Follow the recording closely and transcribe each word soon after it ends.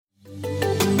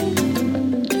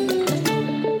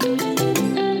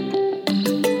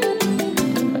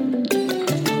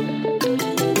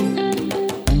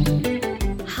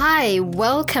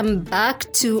welcome back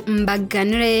to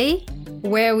Mbaganire,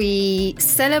 where we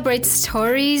celebrate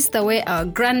stories the way our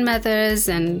grandmothers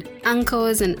and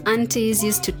uncles and aunties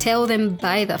used to tell them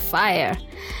by the fire.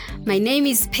 My name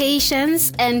is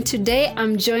Patience, and today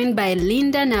I'm joined by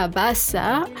Linda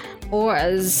Nabasa, or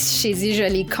as she's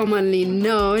usually commonly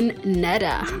known,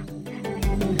 Nada.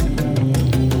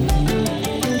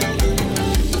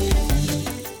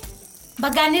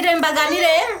 Mbaganire,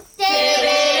 Mbaganire.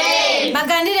 Terere.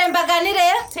 Mbaganire, Mbaganire.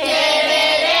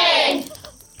 Terere.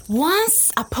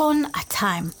 Once upon a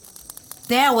time,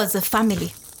 there was a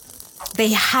family. They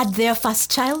had their first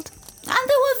child, and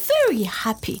they were very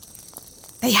happy.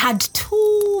 They had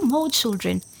 2 more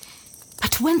children.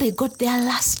 But when they got their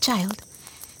last child,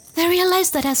 they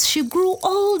realized that as she grew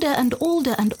older and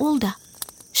older and older,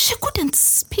 she couldn't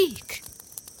speak.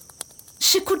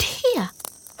 She could hear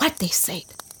what they said,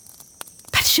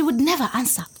 but she would never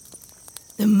answer.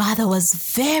 The mother was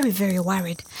very, very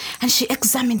worried, and she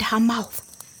examined her mouth,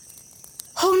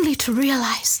 only to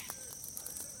realize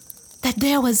that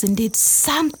there was indeed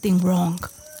something wrong.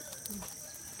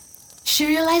 She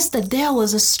realized that there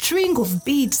was a string of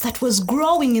beads that was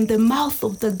growing in the mouth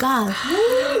of the girl.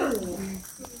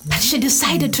 But she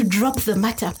decided to drop the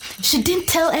matter. She didn't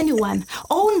tell anyone,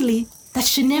 only that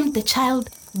she named the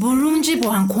child Bulungi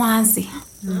bwa Nkwanzi,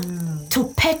 to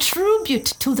pay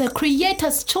tribute to the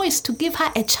Creator's choice to give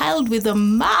her a child with a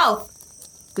mouth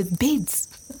with beads.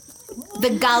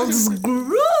 The girls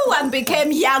grew and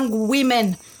became young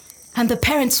women, and the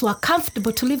parents were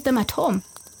comfortable to leave them at home.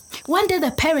 One day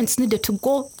the parents needed to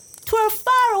go to a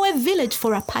faraway village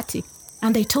for a party,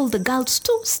 and they told the girls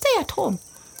to stay at home.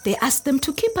 They asked them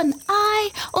to keep an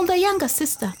eye on the younger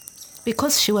sister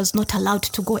because she was not allowed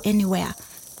to go anywhere.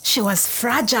 She was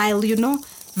fragile,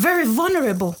 very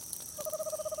vulnerable.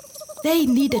 They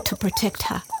needed to protect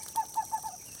her.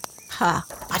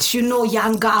 But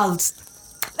young girls,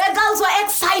 the girls were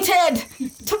excited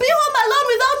to be home alone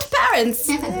without parents.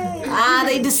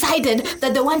 They decided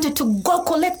that they wanted to go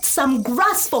collect some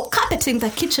grass for carpeting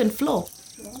the kitchen floor.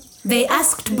 They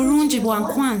asked Bulungi bwa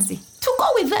Nkwanzi to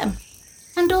go with them.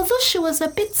 And although she was a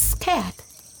bit scared,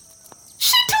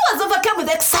 she too was overcome with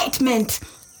excitement.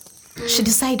 She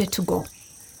decided to go.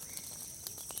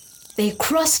 They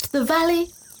crossed the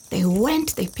valley, they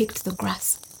picked the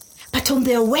grass. But on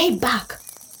their way back,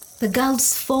 the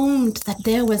girls found that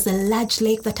there was a large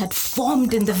lake that had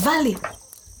formed in the valley.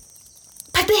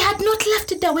 But they had not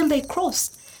left it there when they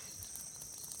crossed.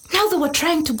 Now they were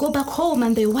trying to go back home,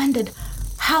 and they wondered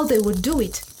how they would do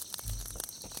it.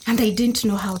 And they didn't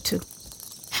know how to.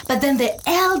 But then the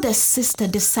eldest sister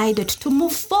decided to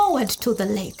move forward to the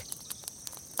lake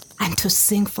and to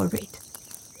sing for it.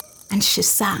 And she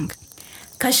sang,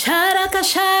 Kashara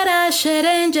kashara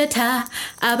sherenjeta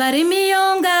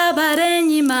abarimiyonga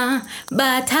barenyima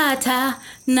batata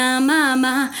na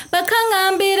mama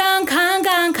bakangambira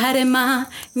nkanga nkarema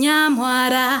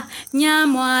nyamwara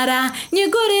nyamwara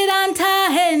nyigurira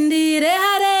ntahendire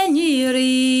hare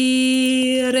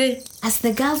nyirire. As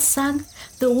the girl sang,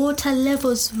 the water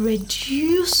levels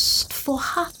reduced for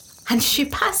her, and she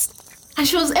passed, and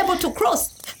she was able to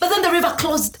cross. But then the river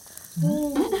closed.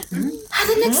 And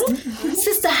the next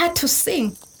sister had to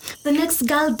sing. The next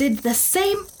girl did the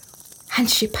same, and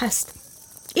she passed.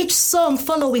 Each song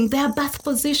following their birth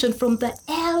position from the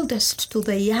eldest to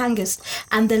the youngest,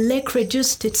 and the lake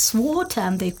reduced its water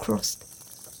and they crossed.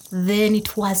 Then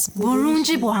it was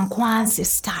Bulungi bwa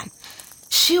Nkwanzi's turn.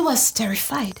 She was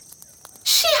terrified.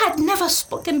 She had never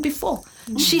spoken before.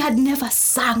 She had never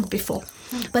sung before.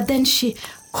 But then she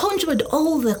conjured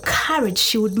all the courage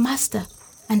she would muster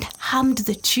and hummed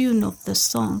the tune of the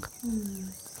song.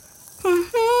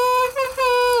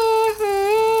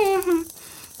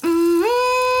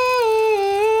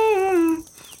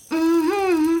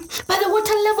 But the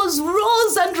water levels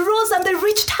rose and rose, and they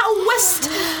reached her waist.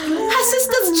 Her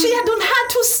sisters cheered on her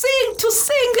to sing,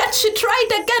 and she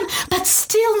tried again, but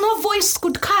still no voice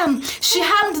could come. She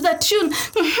hummed the tune.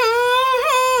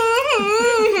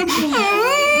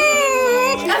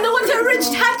 And the water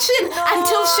reached her chin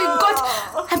until she got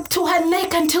up to her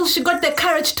neck, until she got the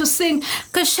courage to sing.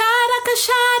 Kashara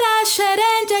kashara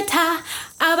sherenjeta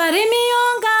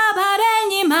abarimiyonga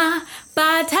barenyima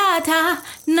batata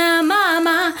na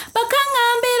mama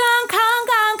bakangambira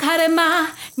nkanga nkarema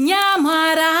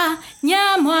nyamwara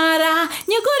nyamwara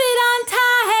nyigurira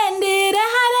ntahendire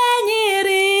hare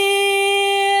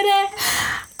nyirire.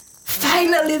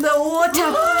 Finally the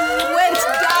water went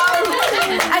down,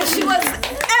 and she was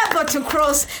able to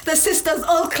cross. The sisters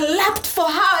all clapped for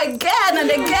her again and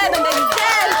again and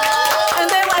again, and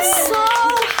they were so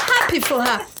happy for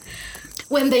her.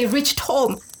 When they reached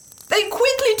home, They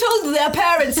quickly told their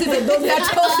parents, even though they had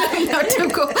told them not to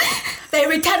go. They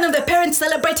returned and the parents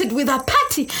celebrated with a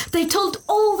party. They told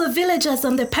all the villagers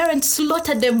and the parents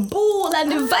slaughtered a bull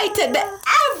and invited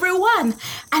everyone.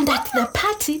 And at the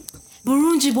party,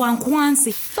 Burungi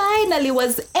Bwankwansi finally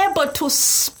was able to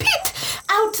spit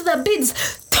out the beads.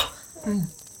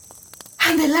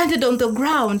 And they landed on the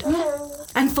ground.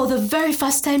 And for the very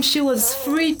first time, she was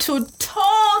free to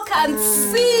talk and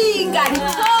sing and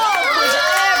talk with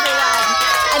everyone.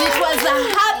 And it was a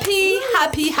happy,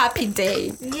 happy, happy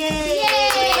day. Yay!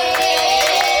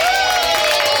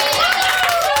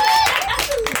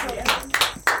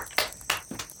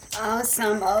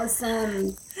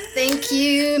 Awesome. Thank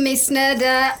you, Miss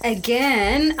Nada.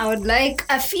 Again, I would like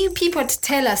a few people to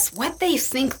tell us what they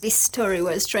think this story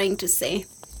was trying to say.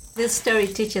 This story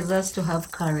teaches us to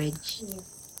have courage.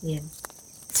 Yes.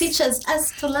 Teaches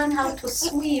us to learn how to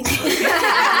swim.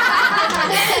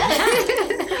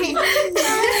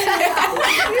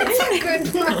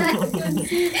 Good one.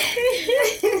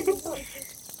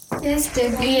 Yes,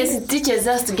 Debbie. Yes, it teaches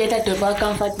us to get out of our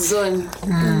comfort zone.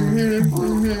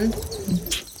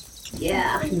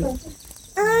 Yeah.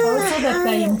 Also that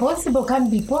the impossible can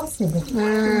be possible.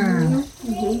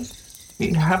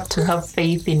 You have to have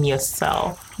faith in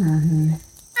yourself.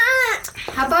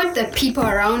 How about the people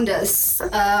around us?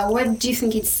 What do you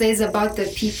think it says about the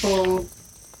people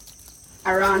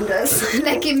around us?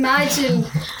 Like, imagine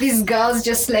these girls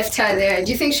just left her there.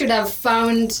 Do you think she would have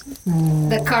found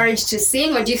the courage to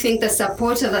sing, or do you think the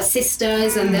support of her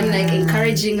sisters and them like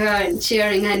encouraging her and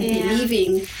cheering and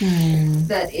believing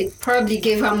that it probably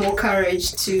gave her more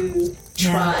courage to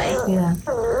try? Yeah.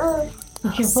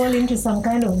 If you fall into some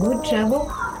kind of good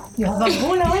trouble, you have a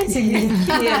bull awaiting you.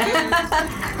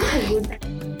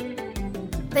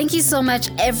 Thank you so much,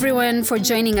 everyone, for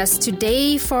joining us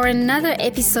today for another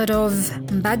episode of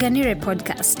Mbaganire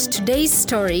Podcast. Today's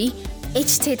story,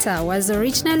 H-Teta, was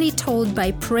originally told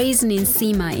by Praise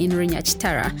Ninsima in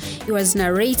Runyachitara. It was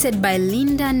narrated by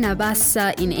Linda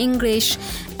Nabasa in English,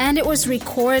 and it was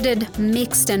recorded,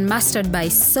 mixed, and mastered by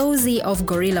Sozi of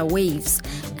Gorilla Waves.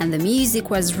 And the music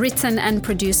was written and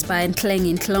produced by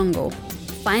Ntleng Ntlongo.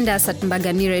 Find us at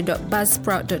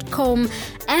mbaganire.buzzsprout.com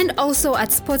and also at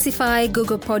Spotify,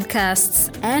 Google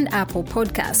Podcasts, and Apple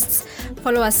Podcasts.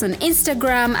 Follow us on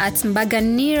Instagram at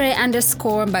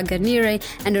Mbaganire_Mbaganire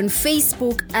and on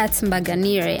Facebook at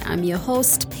Mbaganire. I'm your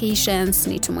host, Patience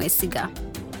Nitumwesiga.